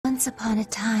Once upon a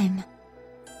time,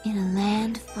 in a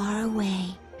land far away,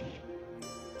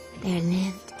 there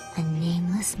lived a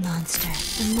nameless monster.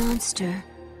 The monster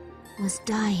was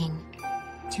dying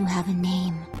to have a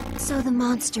name. So the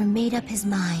monster made up his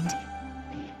mind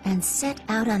and set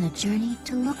out on a journey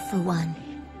to look for one.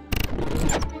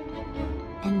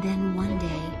 And then one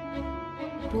day,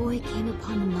 a boy came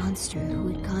upon the monster who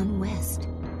had gone west.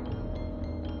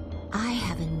 "I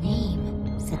have a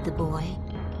name," said the boy,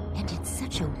 "and it's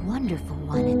such a wonderful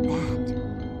one at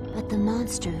that." But the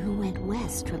monster who went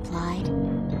west replied,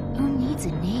 "Who needs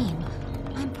a name?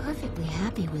 I'm perfectly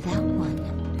happy without one."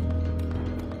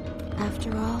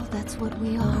 After all, that's what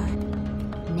we are,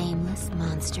 nameless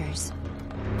monsters.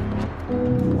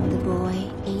 The boy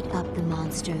ate up the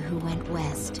monster who went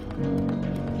west.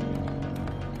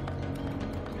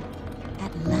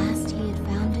 At last he had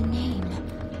found a name,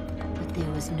 but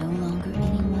there was no longer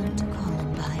anyone to call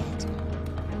him by it.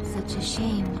 Such a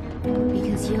shame,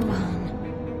 because Johan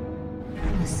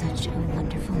was such a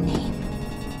wonderful name.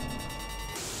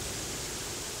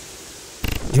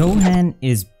 Johan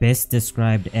is best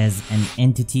described as an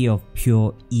entity of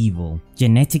pure evil,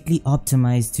 genetically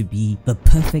optimized to be the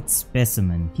perfect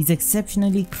specimen. His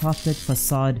exceptionally crafted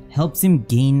facade helps him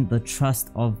gain the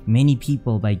trust of many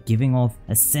people by giving off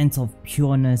a sense of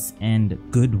pureness and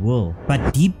goodwill.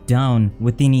 But deep down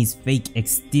within his fake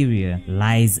exterior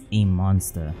lies a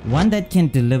monster, one that can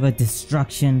deliver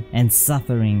destruction and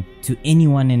suffering to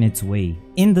anyone in its way.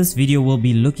 In this video, we'll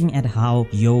be looking at how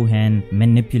Johan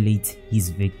manipulates his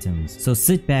victims. So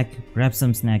sit back, grab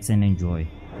some snacks and enjoy.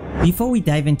 Before we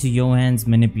dive into Johan's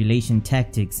manipulation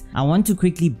tactics, I want to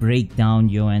quickly break down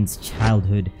Johan's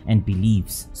childhood and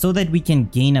beliefs so that we can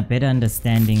gain a better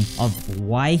understanding of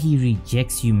why he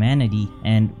rejects humanity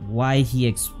and why he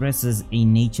expresses a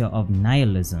nature of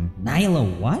nihilism.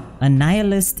 What? A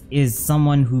nihilist is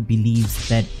someone who believes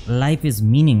that life is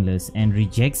meaningless and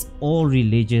rejects all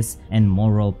religious and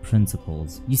moral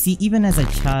principles. You see, even as a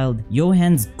child,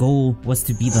 Johan's goal was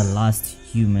to be the last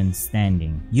human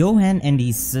standing. Johan and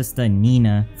his sister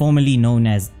Nina, formerly known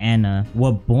as Anna,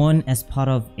 were born as part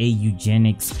of a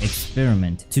eugenics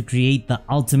experiment to create the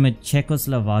ultimate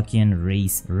Czechoslovakian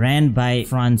race ran by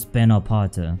Franz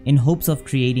Bonaparte, in hopes of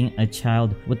creating a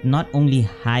child with not only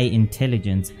high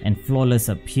intelligence and flawless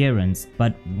appearance,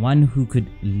 but one who could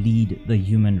lead the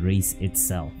human race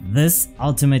itself. This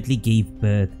ultimately gave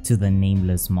birth to the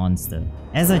nameless monster.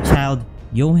 As a child,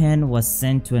 Johan was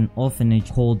sent to an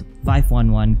orphanage called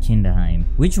 511 Kinderheim,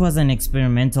 which was an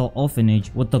experimental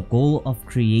orphanage with the goal of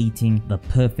creating the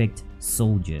perfect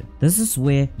soldier. This is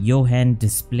where Johan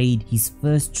displayed his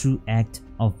first true act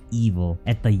of evil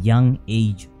at the young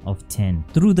age of 10.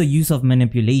 Through the use of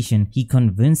manipulation, he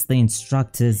convinced the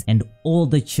instructors and all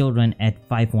the children at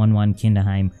 511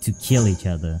 Kinderheim to kill each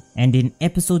other. And in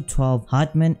episode 12,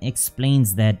 Hartman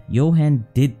explains that Johan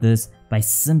did this by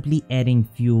simply adding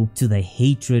fuel to the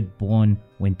hatred born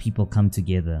when people come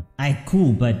together.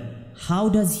 Cool, but how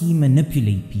does he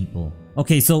manipulate people?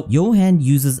 Okay, so Johan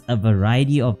uses a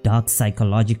variety of dark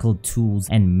psychological tools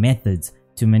and methods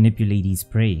to manipulate his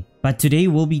prey. But today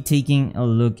we'll be taking a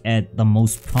look at the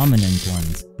most prominent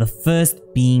ones. The first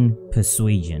being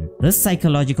persuasion. This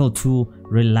psychological tool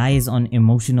relies on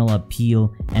emotional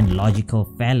appeal and logical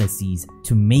fallacies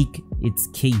to make its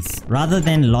case, rather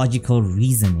than logical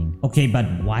reasoning. Okay, but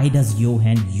why does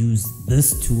Johan use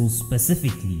this tool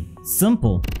specifically?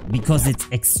 Simple, because it's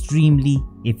extremely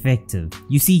effective.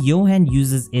 You see, Johan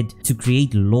uses it to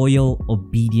create loyal,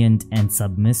 obedient, and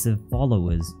submissive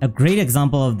followers. A great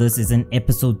example of this is in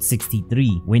episode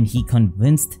 63, when he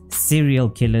convinced serial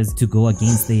killers to go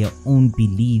against their own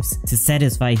beliefs to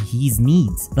satisfy his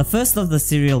needs. The first of the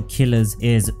serial killers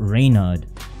is Reynard,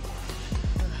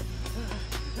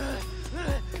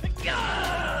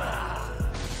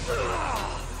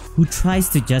 who tries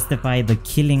to justify the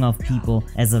killing of people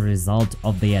as a result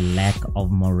of their lack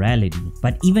of morality.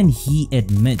 But even he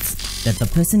admits that the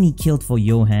person he killed for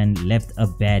Johan left a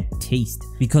bad taste,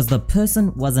 because the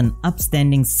person was an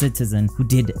upstanding citizen who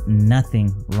did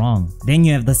nothing wrong. Then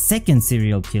you have the second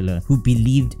serial killer, who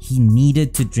believed he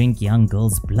needed to drink young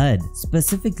girls' blood,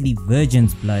 specifically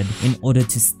virgin's blood, in order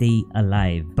to stay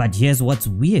alive. But here's what's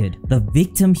weird: the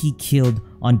victim he killed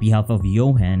on behalf of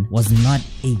Johan was not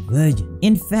a virgin.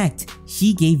 In fact,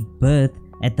 she gave birth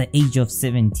at the age of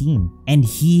 17, and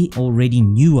he already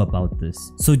knew about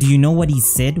this. So do you know what he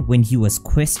said when he was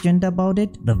questioned about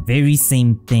it? The very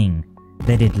same thing.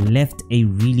 that it left a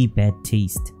really bad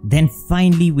taste. Then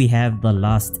finally we have the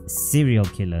last serial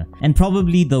killer, and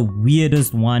probably the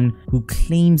weirdest one, who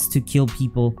claims to kill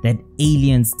people that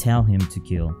aliens tell him to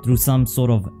kill through some sort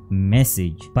of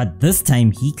message. But this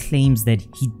time he claims that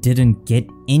he didn't get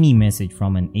any message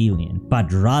from an alien,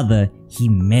 but rather he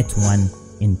met one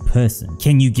in person.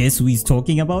 Can you guess who he's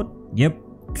talking about? Yep,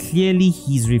 clearly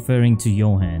he's referring to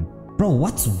Johan. Bro,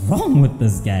 what's wrong with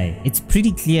this guy? It's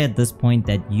pretty clear at this point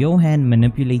that Johan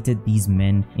manipulated these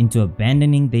men into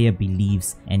abandoning their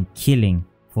beliefs and killing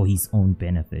for his own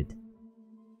benefit.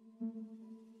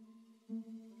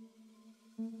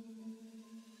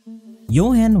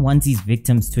 Johan wants his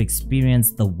victims to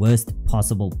experience the worst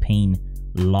possible pain,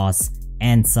 loss,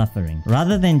 and suffering.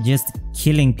 Rather than just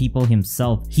killing people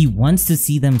himself, he wants to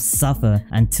see them suffer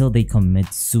until they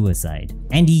commit suicide.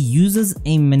 And he uses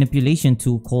a manipulation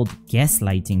tool called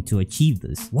gaslighting to achieve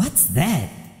this. What's that?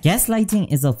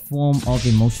 Gaslighting is a form of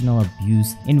emotional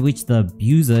abuse in which the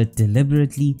abuser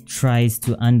deliberately tries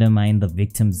to undermine the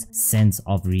victim's sense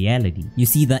of reality. You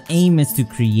see, the aim is to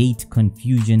create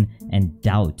confusion and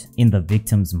doubt in the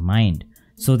victim's mind,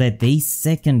 so that they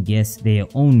second guess their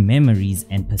own memories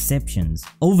and perceptions.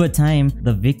 Over time,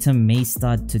 the victim may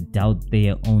start to doubt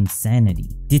their own sanity.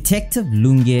 Detective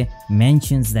Lunge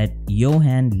mentions that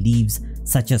Johan leaves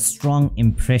such a strong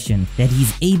impression that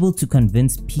he's able to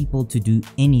convince people to do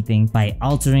anything by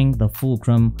altering the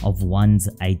fulcrum of one's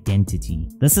identity.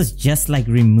 This is just like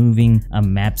removing a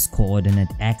map's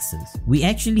coordinate axis. We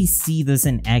actually see this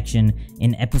in action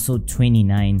in episode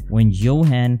 29 when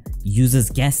Johan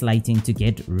uses gaslighting to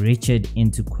get Richard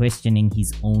into questioning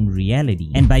his own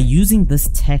reality. And by using this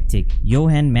tactic,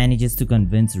 Johan manages to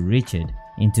convince Richard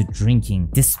into drinking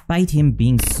despite him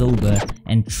being sober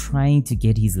and trying to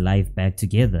get his life back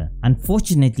together.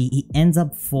 Unfortunately, he ends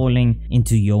up falling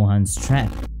into Johan's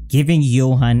trap, giving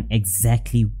Johan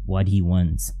exactly what he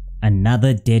wants: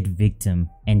 another dead victim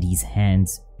and his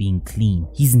hands being clean.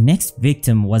 His next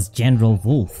victim was General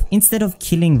Wolf. Instead of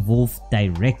killing Wolf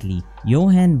directly,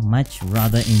 Johan much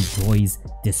rather enjoys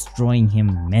destroying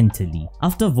him mentally.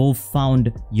 After Wolf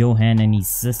found Johan and his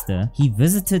sister, he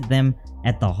visited them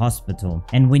at the hospital,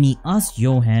 and when he asked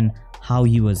Johan how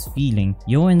he was feeling,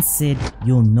 Johan said,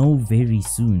 "You'll know very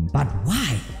soon." But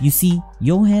why? You see,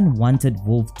 Johan wanted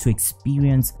Wolf to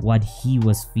experience what he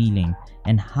was feeling,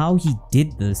 and how he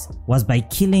did this was by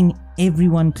killing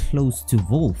everyone close to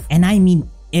Wolf. And I mean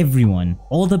everyone,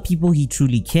 all the people he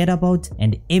truly cared about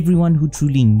and everyone who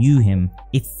truly knew him,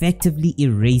 effectively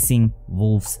erasing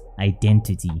Wolf's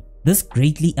identity. This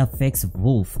greatly affects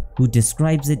Wolf, who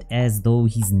describes it as though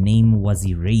his name was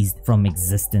erased from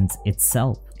existence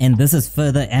itself. And this is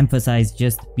further emphasized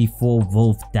just before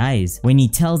Wolf dies, when he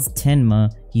tells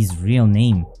Tenma his real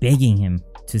name, begging him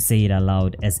to say it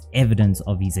aloud as evidence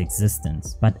of his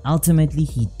existence. But ultimately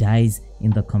he dies in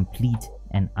the complete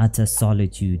and utter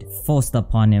solitude forced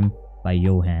upon him by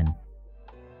Johan.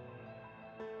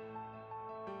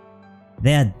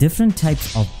 There are different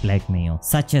types of blackmail,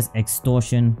 such as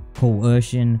extortion,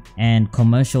 coercion, and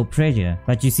commercial pressure.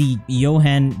 But you see,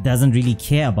 Johan doesn't really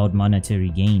care about monetary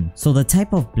gain. So the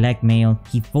type of blackmail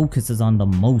he focuses on the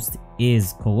most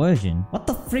is coercion. What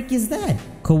the frick is that?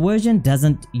 Coercion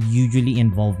doesn't usually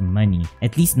involve money,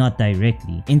 at least not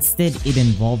directly. Instead, it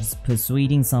involves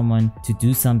persuading someone to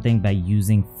do something by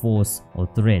using force or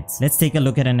threats. Let's take a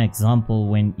look at an example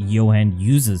when Johan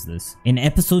uses this. In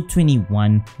episode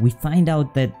 21, we find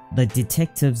out that the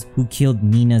detectives who killed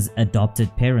Nina's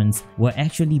adopted parents were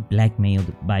actually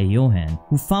blackmailed by Johan,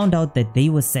 who found out that they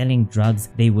were selling drugs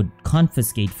they would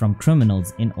confiscate from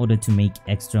criminals in order to make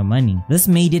extra money. This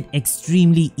made it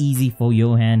extremely easy for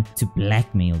Johan to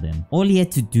blackmail them. All he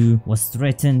had to do was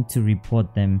threaten to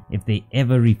report them if they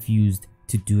ever refused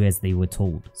to do as they were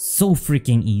told. So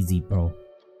freaking easy, bro.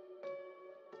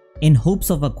 In hopes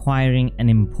of acquiring an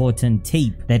important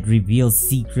tape that reveals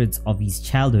secrets of his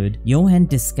childhood, Johan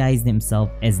disguised himself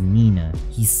as Nina,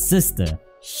 his sister.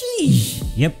 Sheesh!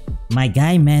 Yep, my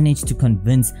guy managed to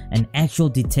convince an actual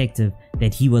detective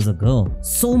that he was a girl.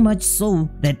 So much so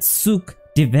that Suk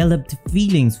developed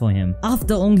feelings for him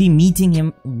after only meeting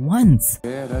him once.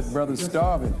 Yeah, that brother's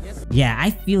starving. Yeah,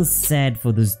 I feel sad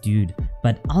for this dude,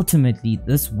 but ultimately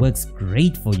this works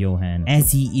great for Johan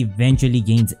as he eventually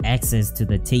gains access to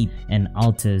the tape and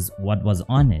alters what was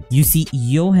on it. You see,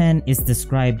 Johan is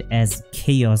described as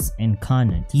chaos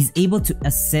incarnate. He's able to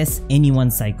assess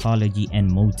anyone's psychology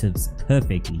and motives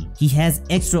perfectly. He has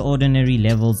extraordinary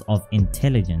levels of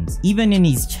intelligence. Even in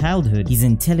his childhood, his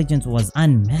intelligence was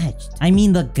unmatched. I mean,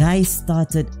 the guy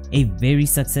started a very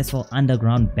successful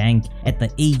underground bank at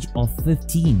the age of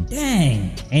 15.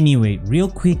 Dang! Anyway, real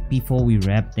quick before we we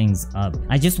wrap things up,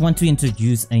 I just want to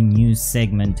introduce a new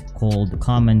segment called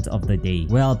Comment of the Day,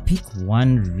 where I'll pick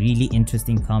one really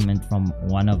interesting comment from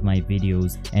one of my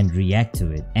videos and react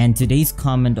to it. And today's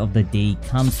comment of the day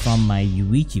comes from my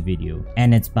Yuichi video,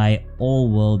 and it's by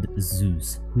All World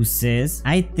Zeus, who says,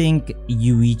 "I think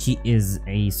Yuichi is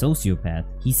a sociopath.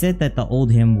 He said that the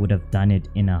old him would have done it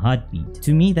in a heartbeat.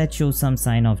 To me, that shows some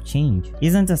sign of change.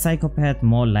 Isn't a psychopath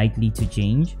more likely to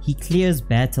change? He clears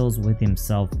battles with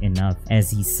himself enough, as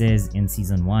he says in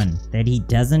season 1, that he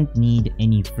doesn't need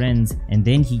any friends, and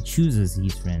then he chooses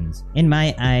his friends. In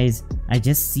my eyes, I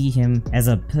just see him as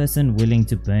a person willing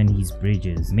to burn his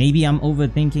bridges. Maybe I'm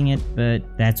overthinking it,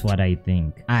 but that's what I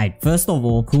think." Alright, first of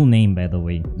all, cool name by the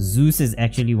way. Zeus is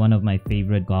actually one of my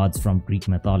favorite gods from Greek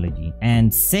mythology.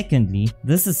 And secondly,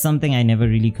 this is something I never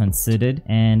really considered,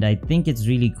 and I think it's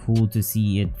really cool to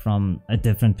see it from a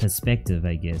different perspective,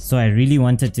 I guess. So I really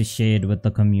wanted to share it with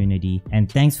the community,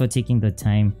 and thanks for taking the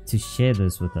time to share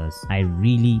this with us. I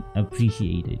really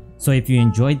appreciate it. So if you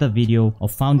enjoyed the video or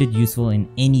found it useful in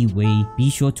any way, be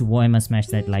sure to warhammer smash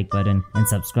that like button and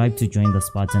subscribe to join the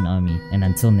Spartan army. And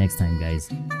until next time guys,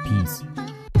 peace.